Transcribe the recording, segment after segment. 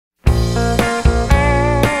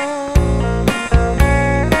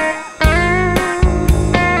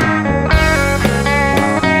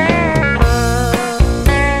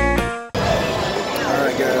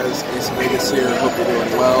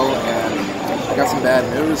I got some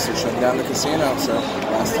bad news. They're shutting down the casino, so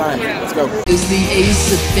last time. Let's go. Is the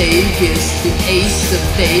Ace of Vegas, the Ace of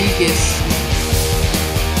Vegas.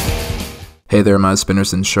 Hey there, my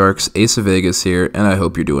spinners and sharks, Ace of Vegas here, and I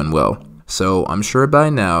hope you're doing well. So, I'm sure by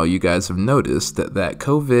now you guys have noticed that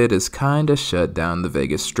COVID has kinda shut down the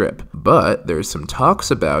Vegas Strip, but there's some talks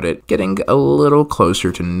about it getting a little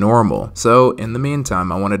closer to normal. So, in the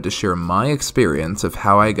meantime, I wanted to share my experience of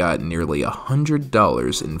how I got nearly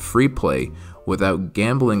 $100 in free play without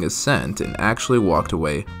gambling a cent and actually walked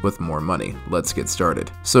away with more money. Let's get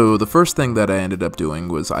started. So the first thing that I ended up doing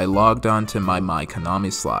was I logged on to my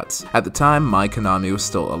myKonami slots. At the time, myKonami was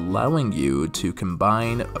still allowing you to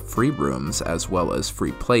combine free rooms as well as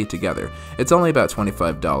free play together. It's only about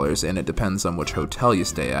 $25 and it depends on which hotel you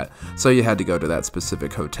stay at, so you had to go to that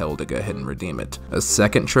specific hotel to go ahead and redeem it. A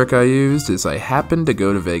second trick I used is I happened to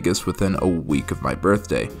go to Vegas within a week of my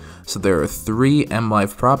birthday. So there are 3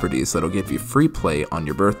 Mlife properties that'll give you free play on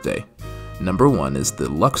your birthday. Number 1 is the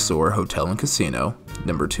Luxor Hotel and Casino,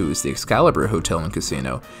 number 2 is the Excalibur Hotel and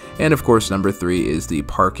Casino, and of course number 3 is the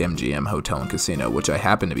Park MGM Hotel and Casino, which I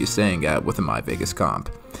happen to be staying at with a MyVegas comp.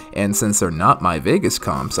 And since they're not MyVegas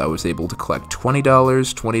comps, I was able to collect $20,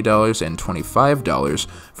 $20, and $25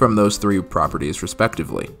 from those 3 properties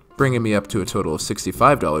respectively, bringing me up to a total of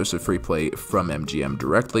 $65 of free play from MGM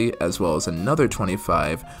directly, as well as another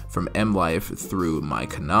 $25 from Mlife through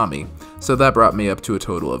myKonami. So that brought me up to a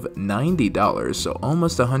total of $90, so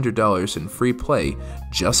almost $100 in free play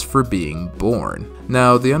just for being born.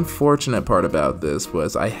 Now, the unfortunate part about this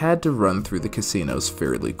was I had to run through the casinos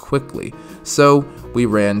fairly quickly, so we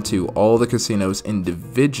ran to all the casinos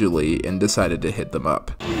individually and decided to hit them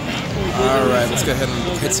up. Alright, let's go ahead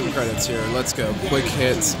and hit some credits here. Let's go. Quick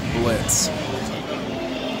hits, blitz.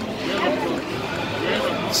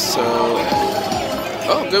 So,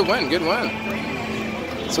 oh, good win, good win.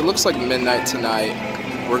 So it looks like midnight tonight.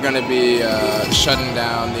 We're going to be shutting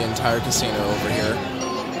down the entire casino over here.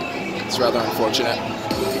 It's rather unfortunate.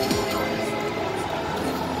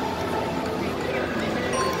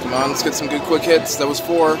 Come on, let's get some good quick hits. That was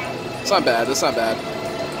 4. It's not bad, that's not bad.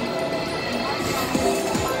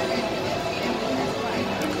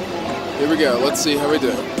 Here we go, let's see how we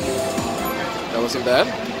do. That wasn't bad.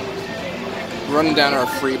 We're running down our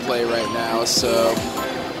free play right now, so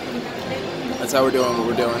that's how we're doing what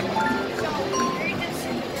we're doing.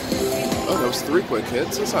 Oh, that was 3 quick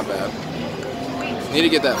hits, that's not bad. Need to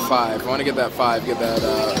get that 5. I want to get that 5, get that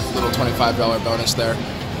little $25 bonus there.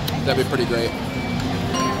 That'd be pretty great.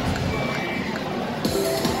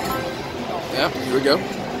 Yep, here we go.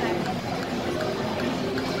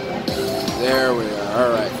 There we are,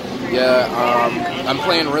 alright. Yeah, I'm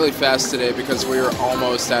playing really fast today because we are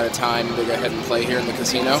almost out of time to go ahead and play here in the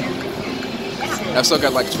casino. I've still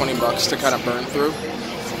got like 20 bucks to kind of burn through.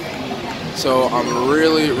 So I'm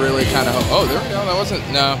really kind of... Oh, there we go. That wasn't...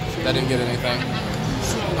 No, that didn't get anything.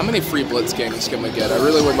 How many free blitz games can we get? I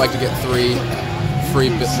really would like to get 3 free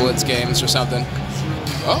blitz games or something.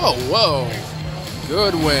 Oh, whoa.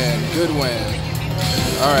 Good win. Good win.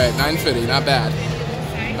 All right, $9.50. Not bad.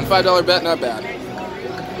 On $5 bet, not bad.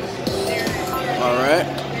 Alright,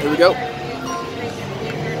 here we go.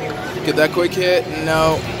 Get that quick hit.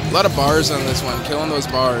 No. A lot of bars on this one. Killing those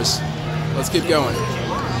bars. Let's keep going.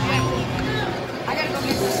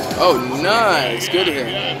 Oh, nice. Good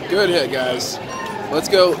hit. Good hit, guys. Let's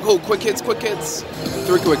go. Oh, quick hits, quick hits.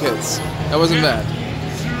 3 quick hits. That wasn't bad.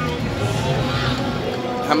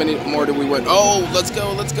 How many more do we win? Oh, let's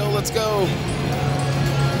go, let's go, let's go.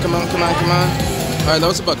 Come on, come on, come on. Alright, that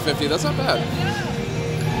was $1.50. That's not bad.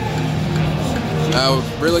 Now,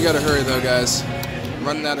 really gotta hurry though, guys. I'm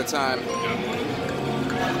running out of time.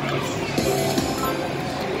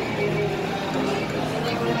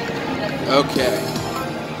 Okay.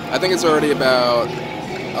 I think it's already about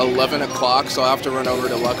 11 o'clock, so I'll have to run over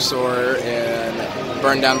to Luxor and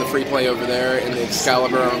burn down the free play over there in the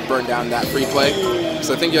Excalibur and burn down that free play.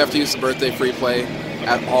 So I think you have to use the birthday free play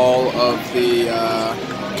at all of the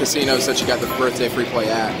casinos that you got the birthday free play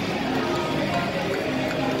at.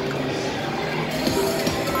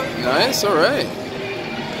 Nice, alright.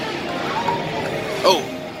 Oh,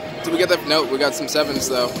 did we get that? No, we got some 7s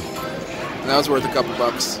though. That was worth a couple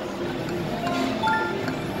bucks.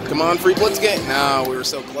 Come on, free blitz game. No, we were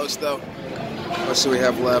so close though. How much do we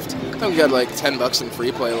have left? I think we got like 10 bucks in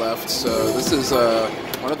free play left. So this is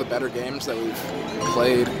one of the better games that we've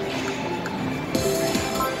played.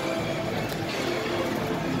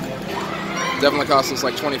 Definitely cost us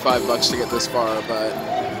like 25 bucks to get this far, but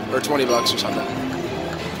or 20 bucks or something.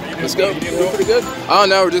 Let's go. We're pretty good. Oh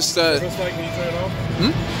no, we're just. Service light, can you turn it off?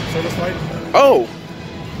 Hmm? Service light. Oh,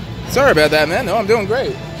 sorry about that, man. No, I'm doing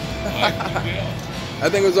great. I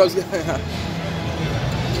think it was us.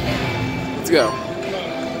 Let's go.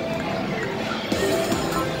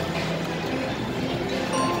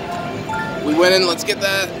 We went in, let's get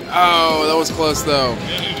that. Oh, that was close though.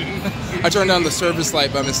 I turned on the service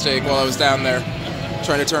light by mistake while I was down there.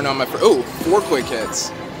 Trying to turn on my... Oh, 4 quick hits.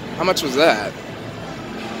 How much was that?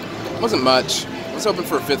 Wasn't much. I was hoping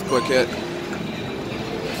for a 5th quick hit.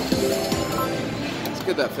 Let's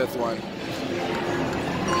get that 5th one.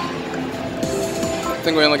 I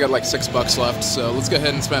think we only got like $6 left, so let's go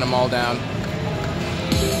ahead and spend them all down.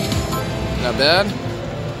 Not bad.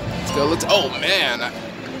 Let's go, let's... Oh, man.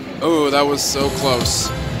 Oh, that was so close.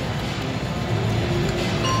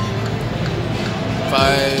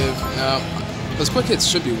 5... No. Those quick hits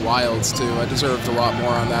should be wilds, too. I deserved a lot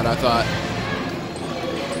more on that, I thought.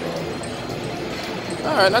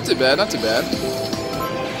 Alright, not too bad, not too bad.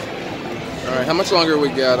 Alright, how much longer we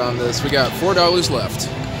got on this? We got $4 left.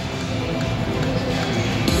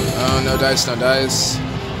 Oh, no dice, no dice.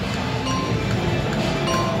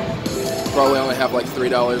 Probably only have like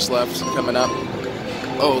 $3 left coming up.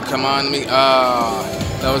 Oh, come on, me. Ah,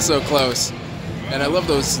 that was so close. And I love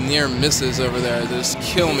those near misses over there. They just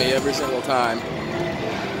kill me every single time.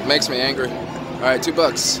 Makes me angry. Alright, $2.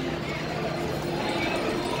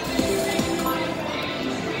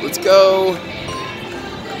 Let's go.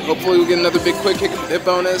 Hopefully we get another big quick hit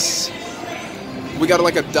bonus. We got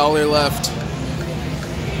like $1 left.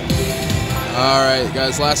 Alright,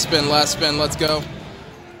 guys, last spin, let's go.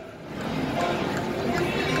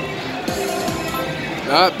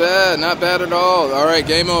 Not bad at all. Alright,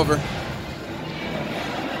 game over.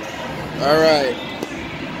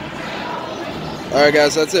 Alright,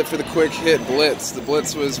 guys, that's it for the quick hit blitz. The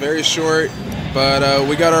blitz was very short, but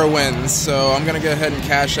we got our wins, so I'm going to go ahead and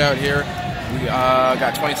cash out here. We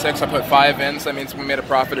got 26, I put 5 in, so that means we made a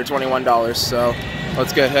profit of $21, so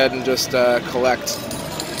let's go ahead and just collect.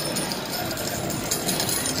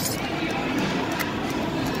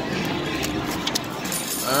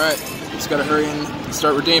 Alright, just got to hurry and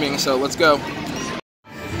start redeeming, so let's go.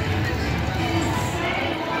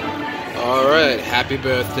 Alright, happy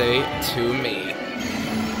birthday to me.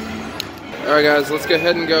 Alright guys, let's go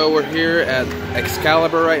ahead and go. We're here at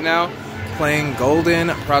Excalibur right now, playing Golden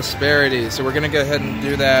Prosperity. So we're going to go ahead and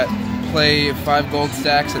do that. Play 5 gold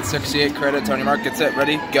stacks at 68 credits. On your mark, get set,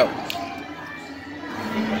 ready, go.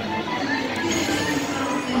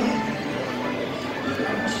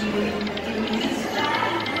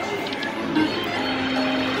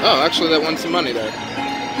 Oh, actually that won some money there.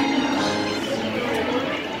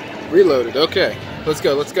 Reloaded, okay. Let's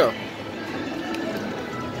go, let's go.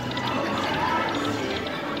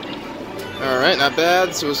 Alright, not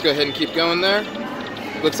bad, so let's go ahead and keep going there.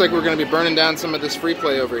 Looks like we're going to be burning down some of this free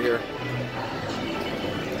play over here.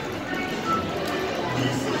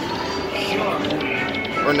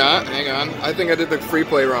 Or not, hang on. I think I did the free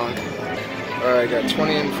play wrong. Alright, got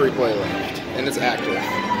 20 in free play left, and it's active.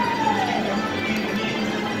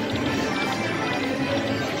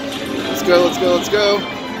 Let's go, let's go, let's go.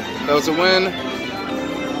 That was a win.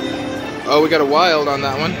 Oh, we got a wild on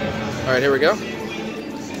that one. Alright, here we go.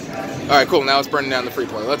 Alright, cool. Now it's burning down the free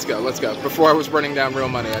play. Let's go, let's go. Before I was burning down real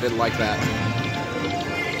money. I didn't like that.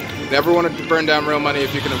 Never wanted to burn down real money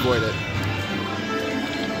if you can avoid it.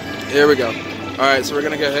 Here we go. Alright, so we're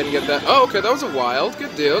going to go ahead and get that. Oh, okay, that was a wild.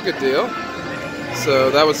 Good deal, good deal.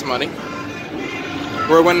 So that was some money.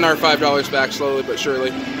 We're winning our $5 back slowly but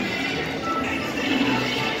surely.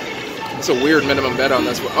 It's a weird minimum bet on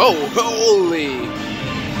this one. Oh, holy!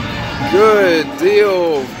 Good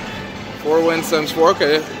deal. 4 wins times 4.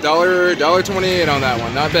 Okay, $1.28 on that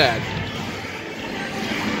one. Not bad.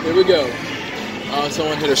 Here we go.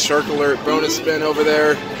 Someone hit a shark alert bonus spin over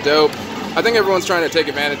there. Dope. I think everyone's trying to take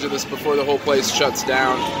advantage of this before the whole place shuts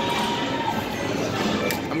down.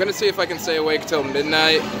 I'm going to see if I can stay awake till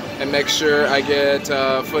midnight and make sure I get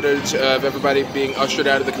footage of everybody being ushered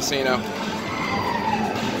out of the casino.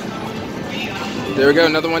 There we go,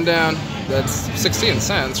 another one down. That's 16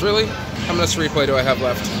 cents, really? How much replay do I have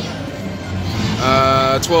left?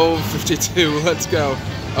 12.52, let's go.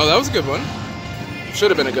 Oh, that was a good one.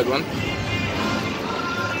 Should have been a good one.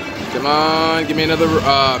 Come on, give me another,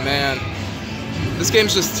 oh man. This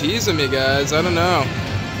game's just teasing me, guys, I don't know.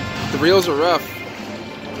 The reels are rough.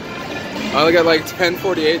 I only got like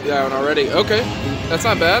 10.48 down already. Okay, that's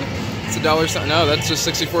not bad. It's $1. No, that's just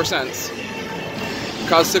 64 cents. It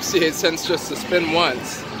cost 68 cents just to spin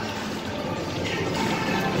once.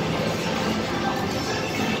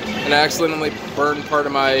 And I accidentally burned part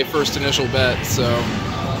of my first initial bet, so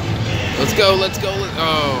let's go, let's go.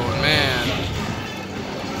 Oh man.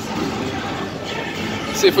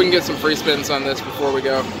 Let's see if we can get some free spins on this before we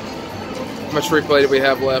go. How much free play do we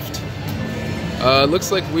have left?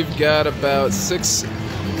 Looks like we've got about 6.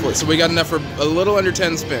 So we got enough for a little under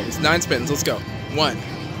 10 spins. 9 spins. Let's go. 1.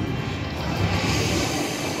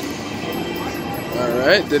 All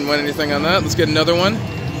right. Didn't win anything on that. Let's get another one.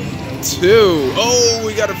 2. Oh,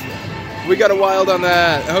 we got a wild on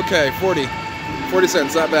that. Okay, 40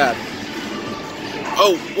 cents. Not bad.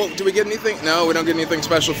 Oh, whoa, do we get anything? No, we don't get anything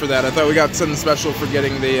special for that. I thought we got something special for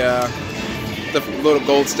getting the little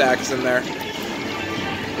gold stacks in there.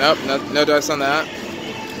 Nope, no dice on that.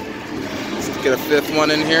 Let's get a 5th one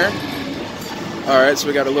in here. Alright, so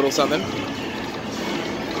we got a little something.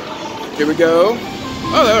 Here we go.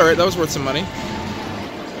 Oh, alright, that was worth some money.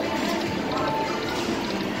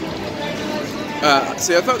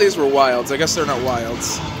 See, I thought these were wilds. I guess they're not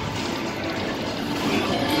wilds.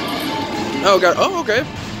 Oh, God. Oh, okay.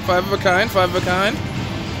 5 of a kind, 5 of a kind.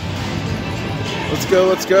 Let's go,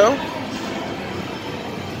 let's go.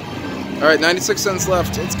 Alright, 96 cents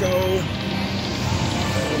left. Let's go.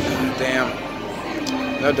 Damn.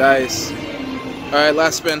 No dice. Alright,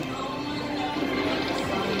 last spin.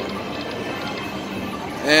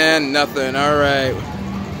 And nothing. Alright.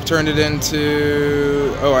 Turned it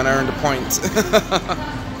into... Oh, and I earned a point.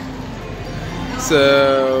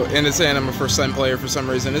 So, and it's saying I'm a first-time player for some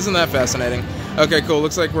reason. Isn't that fascinating? Okay, cool.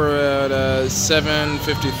 Looks like we're at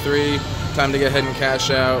 7:53. Time to get ahead and cash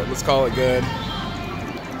out. Let's call it good.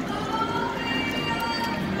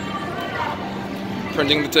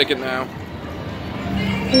 Printing the ticket now.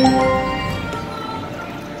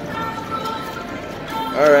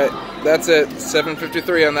 Alright, that's it.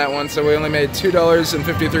 7:53 on that one. So we only made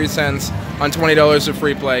 $2.53 on $20 of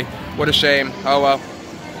free play. What a shame. Oh well.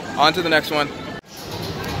 On to the next one.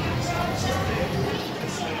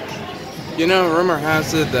 You know, rumor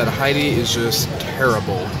has it that Heidi is just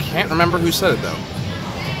terrible. Can't remember who said it, though.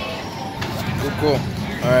 Cool.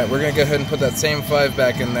 Alright, we're going to go ahead and put that same 5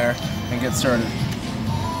 back in there and get started.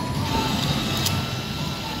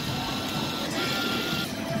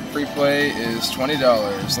 Free play is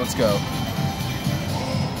 $20. Let's go.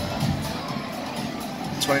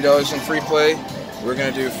 $20 in free play. We're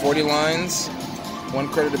going to do 40 lines. 1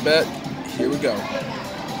 credit a bet. Here we go.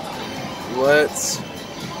 Let's...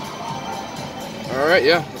 Alright,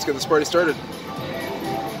 yeah, let's get this party started.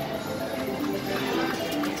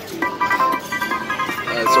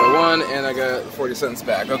 Alright, so I won, and I got 40 cents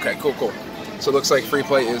back. Okay, cool. So it looks like free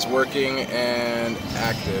play is working and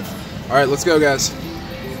active. Alright, let's go, guys.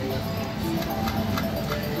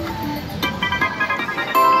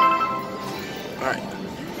 Alright.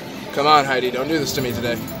 Come on, Heidi, don't do this to me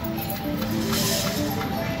today.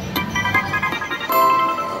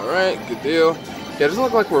 Alright, good deal. Yeah, it doesn't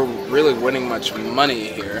look like we're really winning much money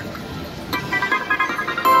here.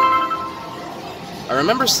 I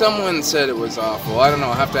remember someone said it was awful. I don't know,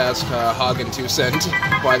 I'll have to ask Hog and 2 Cent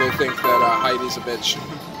why they think that Heidi's a bitch.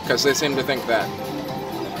 Because they seem to think that.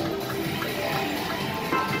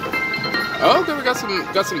 Oh, okay, we got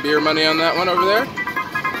some beer money on that one over there.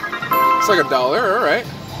 It's like $1, alright.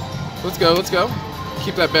 Let's go.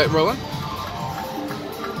 Keep that bet rolling.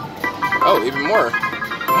 Oh, even more.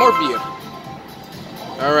 More beer.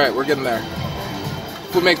 Alright, we're getting there.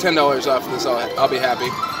 If we make $10 off of this, I'll be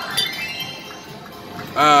happy.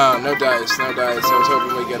 Ah, no dice. I was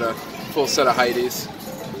hoping we'd get a full set of Heidis.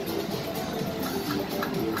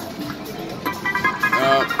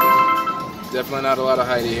 No, definitely not a lot of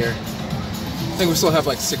Heidi here. I think we still have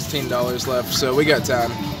like $16 left, so we got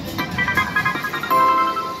time.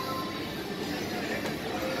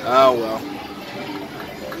 Oh well.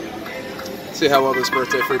 See how well this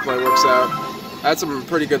birthday free play works out. I had some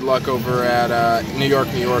pretty good luck over at New York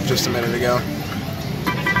just a minute ago.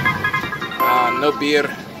 No beer.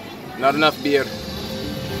 Not enough beer.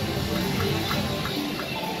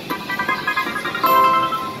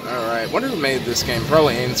 Alright, wonder who made this game.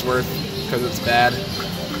 Probably Ainsworth, because it's bad.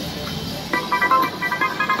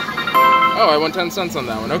 Oh, I won 10 cents on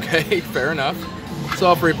that one. Okay, fair enough. It's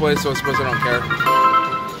all free play, so I suppose I don't care.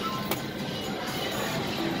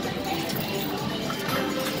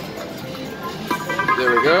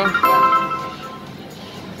 There we go.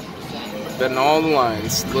 Betting all the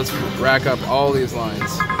lines. Let's rack up all these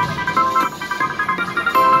lines.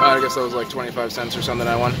 I guess that was like 25 cents or something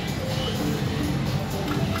I won.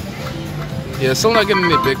 Yeah, still not giving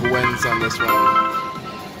me big wins on this one.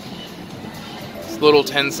 It's little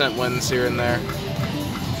 10-cent wins here and there.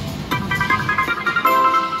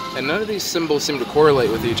 And none of these symbols seem to correlate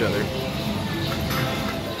with each other.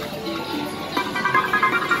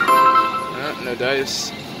 No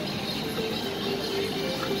dice.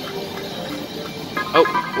 Oh,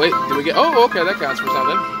 wait, did we get... Oh, okay, that counts for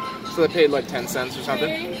something. So they paid like 10 cents or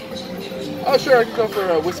something. Oh, sure, I can go for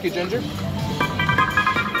a whiskey ginger. Thank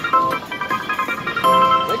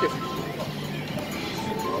you.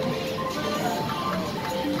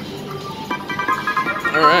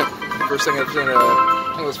 All right. First thing I've seen I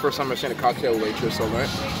think it was the first time I've seen a cocktail waitress all night.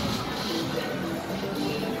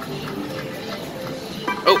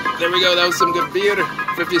 Oh, there we go. That was some good beer.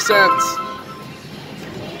 50 cents.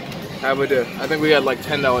 How we do? I think we had like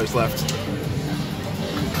 $10 left.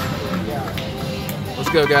 Let's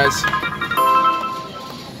go, guys.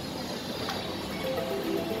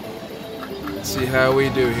 Let's see how we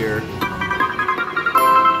do here.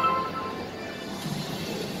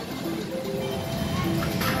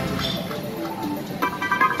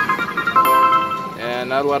 And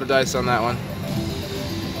not a lot of dice on that one.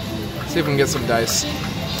 See if we can get some dice.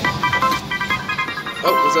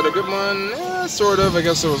 Oh, was that a good one? Yeah, sort of. I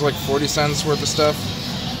guess it was like 40 cents worth of stuff.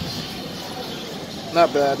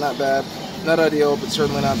 Not bad, not bad. Not ideal, but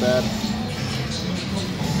certainly not bad.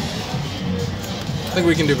 I think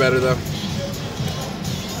we can do better, though.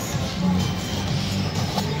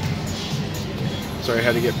 Sorry, I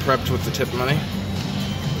had to get prepped with the tip money.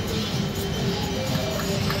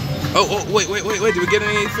 Oh, wait. Did we get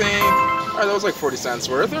anything? Alright, that was like 40 cents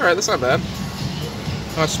worth. Alright, that's not bad.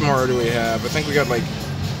 How much more do we have? I think we got like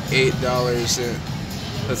 $8 in.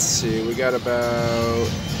 Let's see, we got about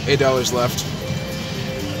 $8 left.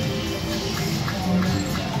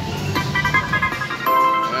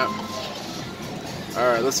 Yeah.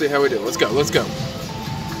 Alright, let's see how we do. Let's go.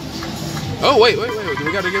 Oh, wait. Do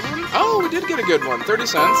we got a good one? Oh, we did get a good one. 30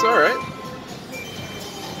 cents, alright.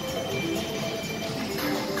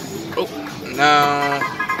 Oh, no.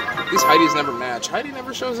 These Heidi's never match. Heidi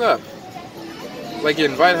never shows up. Like, you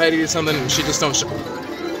invite Heidi to something and she just don't show up.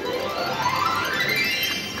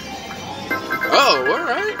 Oh,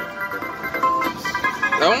 alright.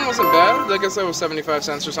 That one wasn't bad. I guess that was 75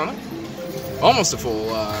 cents or something. Almost a full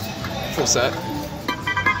set.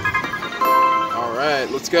 Alright,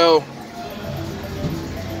 let's go.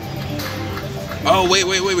 Oh, wait.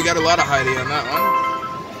 We got a lot of Heidi on that one.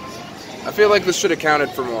 I feel like this should have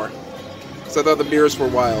counted for more. Because I thought the beers were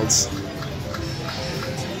wilds.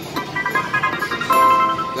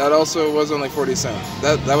 That also was only 40 cents.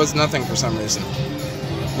 That was nothing for some reason.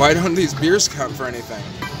 Why don't these beers count for anything?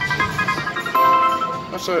 How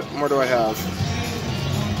much more do I have?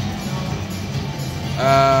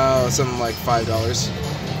 Something like $5.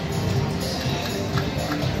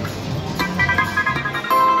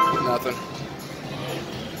 Nothing.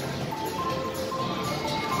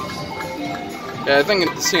 Yeah, I think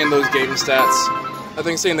seeing those game stats,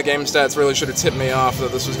 seeing the game stats really should have tipped me off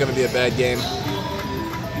that this was going to be a bad game.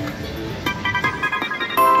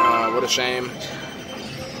 What a shame.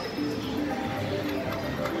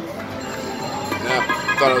 No,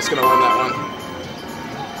 thought I was going to win that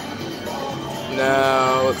one.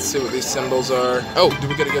 Now, let's see what these symbols are. Oh, did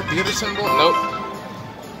we get a good theater symbol? Nope.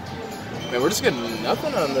 Man, we're just getting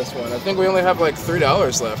nothing on this one. I think we only have like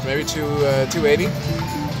 $3 left. Maybe $2.80.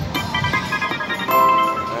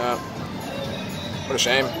 Yeah. What a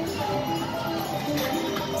shame.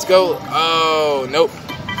 Let's go. Oh, nope.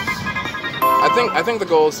 I think the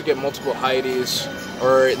goal is to get multiple Heidis,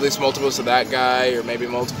 or at least multiples of that guy, or maybe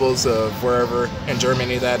multiples of wherever in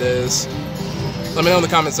Germany that is. Let me know in the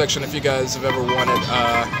comment section if you guys have ever wanted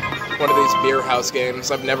one of these beer house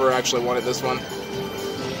games. I've never actually wanted this one.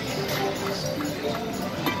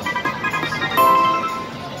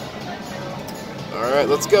 Alright,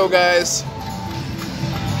 let's go, guys.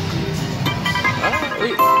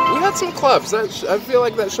 We had some clubs. I feel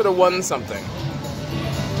like that should have won something.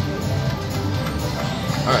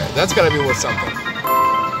 Alright, that's gotta be worth something.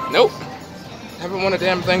 Nope. Haven't won a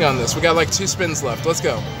damn thing on this. We got like 2 spins left. Let's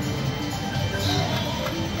go.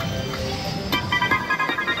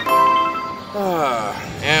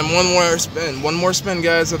 And one more spin. One more spin,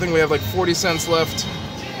 guys. I think we have like 40 cents left.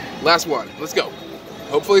 Last one. Let's go.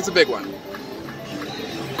 Hopefully it's a big one.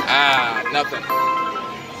 Nothing.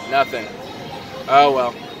 Nothing. Oh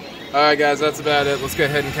well. Alright, guys, that's about it. Let's go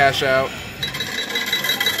ahead and cash out.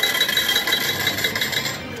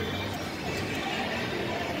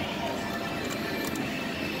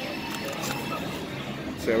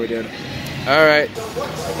 So we did. Alright.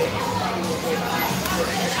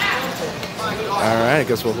 Alright, I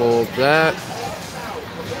guess we'll hold that.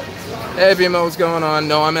 Hey BMO, what's going on?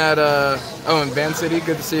 No, I'm at in Van City.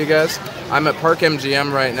 Good to see you guys. I'm at Park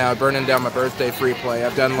MGM right now, burning down my birthday free play.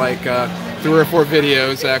 I've done like 3 or 4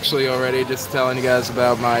 videos actually already, just telling you guys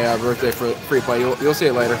about my birthday free play. You'll see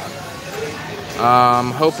it later.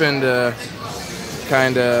 Hoping to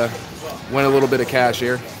kind of win a little bit of cash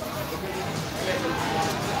here.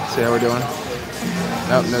 See how we're doing.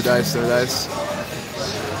 Nope, no dice, no dice.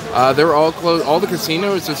 They're all closed. All the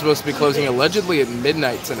casinos are supposed to be closing allegedly at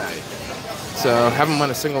midnight tonight. So haven't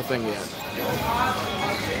won a single thing yet.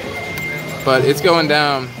 But it's going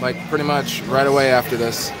down like pretty much right away after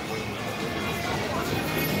this.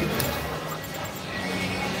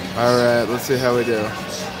 All right, let's see how we do.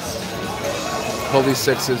 Hold these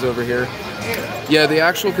sixes over here. Yeah, the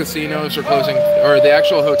actual casinos are closing, or the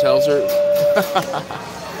actual hotels are.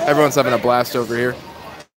 Everyone's having a blast over here.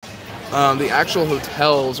 The actual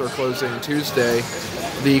hotels are closing Tuesday.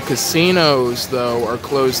 The casinos, though, are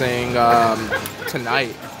closing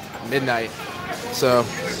tonight, midnight. So,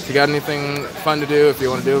 if you got anything fun to do, if you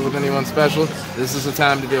want to do it with anyone special, this is the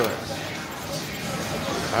time to do it.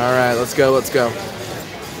 All right, let's go, let's go.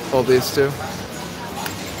 Hold these two.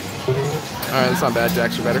 All right, that's not bad.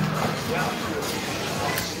 Jacks are better.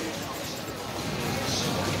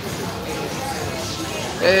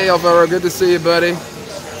 Hey, Alvaro, good to see you, buddy.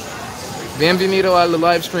 Bienvenido a la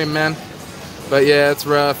live stream, man. But yeah, it's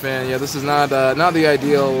rough, and yeah, this is not the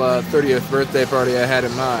ideal 30th birthday party I had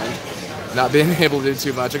in mind. Not being able to do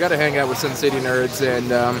too much. I got to hang out with Sin City nerds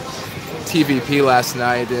and TVP last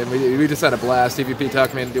night, and we just had a blast. TVP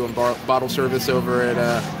talked me into doing bottle service over at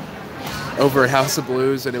House of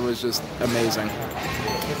Blues, and it was just amazing.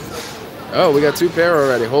 Oh, we got 2 pair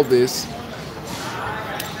already. Hold these.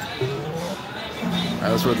 All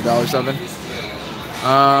right, that's worth $1 something.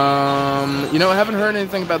 You know, I haven't heard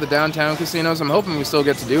anything about the downtown casinos. I'm hoping we still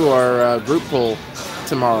get to do our group pool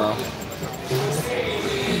tomorrow.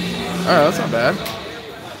 Alright, that's not bad.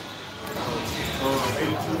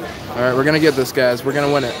 Alright, we're gonna get this, guys. We're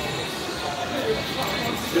gonna win it.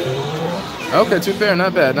 Okay, 2 pair,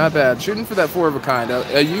 not bad, not bad. Shooting for that 4 of a kind.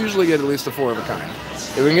 I usually get at least a 4 of a kind.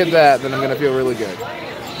 If we can get that, then I'm gonna feel really good.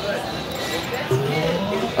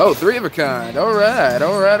 Oh, 3 of a kind. Alright,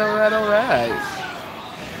 alright, alright, alright.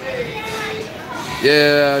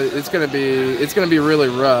 Yeah, it's gonna be really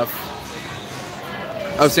rough.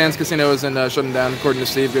 Oh, Sands Casino isn't shutting down, according to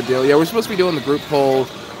Steve. Good deal. Yeah, we're supposed to be doing the group poll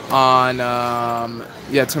on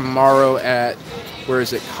tomorrow at, where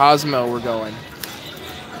is it? Cosmo. We're going.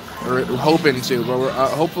 We're hoping to, but we're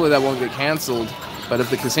hopefully that won't get canceled. But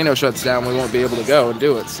if the casino shuts down, we won't be able to go and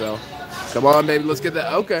do it. So, come on, baby, let's get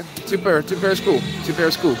that. Okay, 2 pair. 2 pairs cool. 2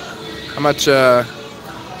 pairs cool. How much?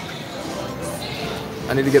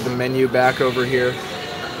 I need to get the menu back over here.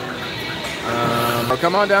 Oh,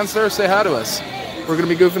 come on downstairs, say hi to us. We're gonna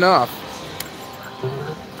be goofing off.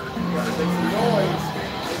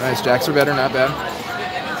 Nice, jacks are better, not bad.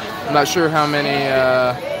 I'm not sure how many.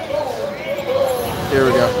 Here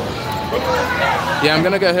we go. Yeah, I'm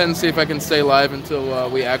gonna go ahead and see if I can stay live until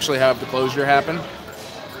we actually have the closure happen,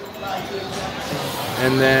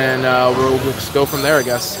 and then we'll just go from there, I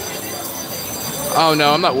guess. Oh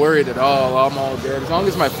no, I'm not worried at all. I'm all good as long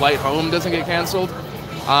as my flight home doesn't get canceled.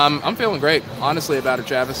 I'm feeling great, honestly, about it,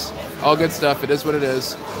 Travis. All good stuff. It is what it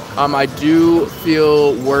is. I do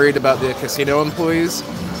feel worried about the casino employees.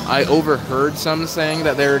 I overheard some saying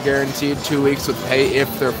that they're guaranteed 2 weeks with pay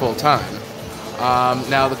if they're full time.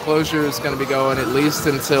 Now the closure is going to be going at least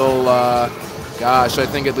until, gosh, I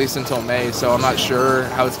think at least until May. So I'm not sure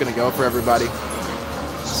how it's going to go for everybody.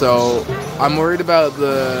 So I'm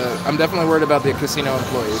definitely worried about the casino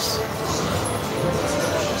employees.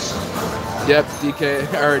 Yep,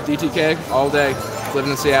 DTK all day.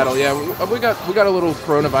 Living in Seattle. Yeah, we got a little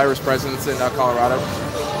coronavirus presence in Colorado.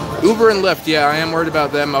 Uber and Lyft. Yeah, I am worried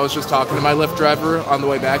about them. I was just talking to my Lyft driver on the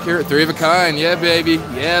way back here. 3 of a kind. Yeah, baby.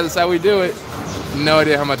 Yeah, that's how we do it. No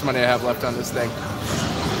idea how much money I have left on this thing.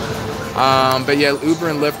 But yeah, Uber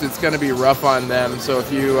and Lyft, it's going to be rough on them. So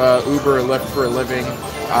if you Uber or Lyft for a living,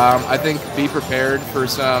 I think be prepared for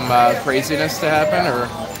some craziness to happen or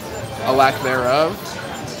a lack thereof.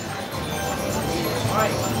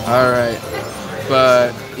 All right.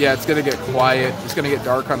 But yeah, it's going to get quiet. It's going to get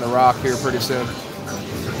dark on the rock here pretty soon.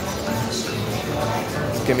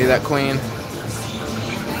 Give me that queen.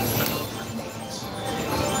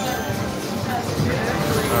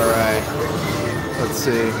 All right. Let's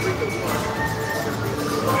see.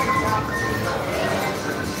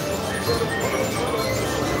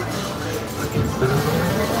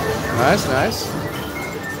 Nice, nice.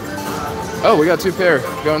 Oh, we got 2 pair.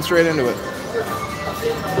 Going straight into it.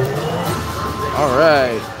 All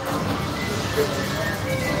right.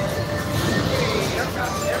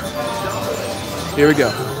 Here we go.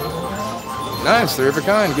 Nice, 3 of a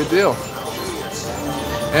kind. Good deal.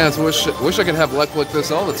 Yeah, I wish I could have luck like this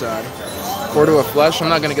all the time. 4 to a flush. I'm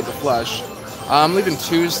not going to get the flush. I'm leaving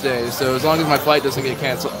Tuesday, so as long as my flight doesn't get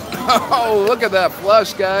canceled. Oh, look at that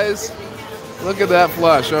flush, guys. Look at that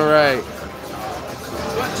flush. All right.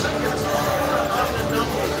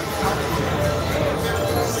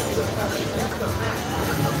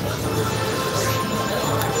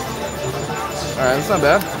 Alright, that's not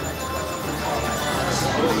bad.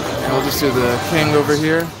 And we'll just do the king over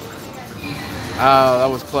here. Oh, that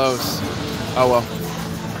was close. Oh well.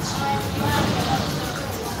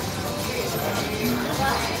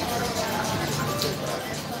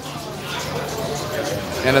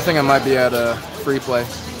 And I think I might be at a free play.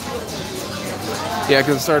 Yeah,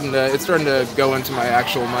 because it's starting to go into my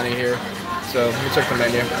actual money here. So let me check the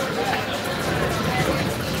menu.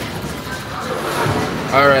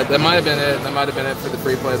 All right, that might have been it. That might have been it for the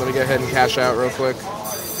free play. Let me go ahead and cash out real quick.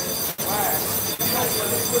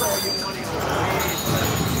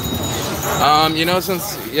 You know,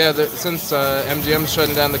 since MGM's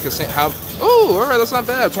shutting down the casino, oh, all right, that's not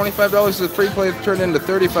bad. $25 to the free play turned into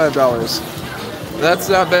 $35. That's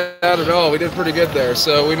not bad at all. We did pretty good there.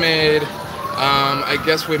 So we made, I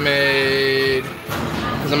guess we made,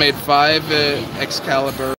 because I made 5 at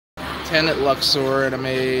Excalibur, 10 at Luxor, and I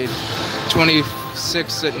made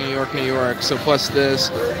 26 at New York. So plus this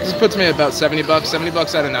puts me at about $70.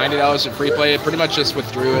 $70 out of $90 of free play. It pretty much just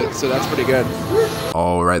withdrew it, so that's pretty good.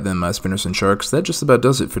 Alright then, my spinners and sharks, that just about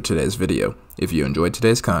does it for today's video. If you enjoyed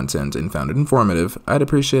today's content and found it informative, I'd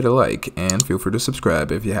appreciate a like, and feel free to subscribe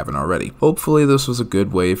if you haven't already. Hopefully this was a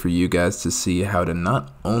good way for you guys to see how to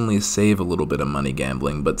not only save a little bit of money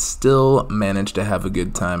gambling, but still manage to have a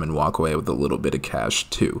good time and walk away with a little bit of cash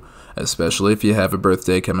too, especially if you have a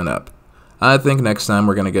birthday coming up. I think next time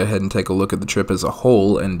we're going to go ahead and take a look at the trip as a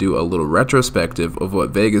whole and do a little retrospective of what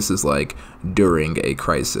Vegas is like during a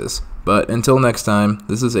crisis. But until next time,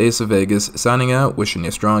 this is Ace of Vegas signing out, wishing you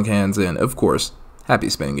strong hands, and of course, happy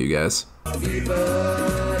spinning, you guys.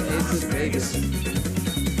 Viva Ace of Vegas.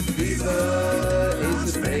 Viva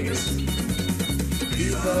Ace of Vegas.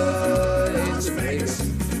 Viva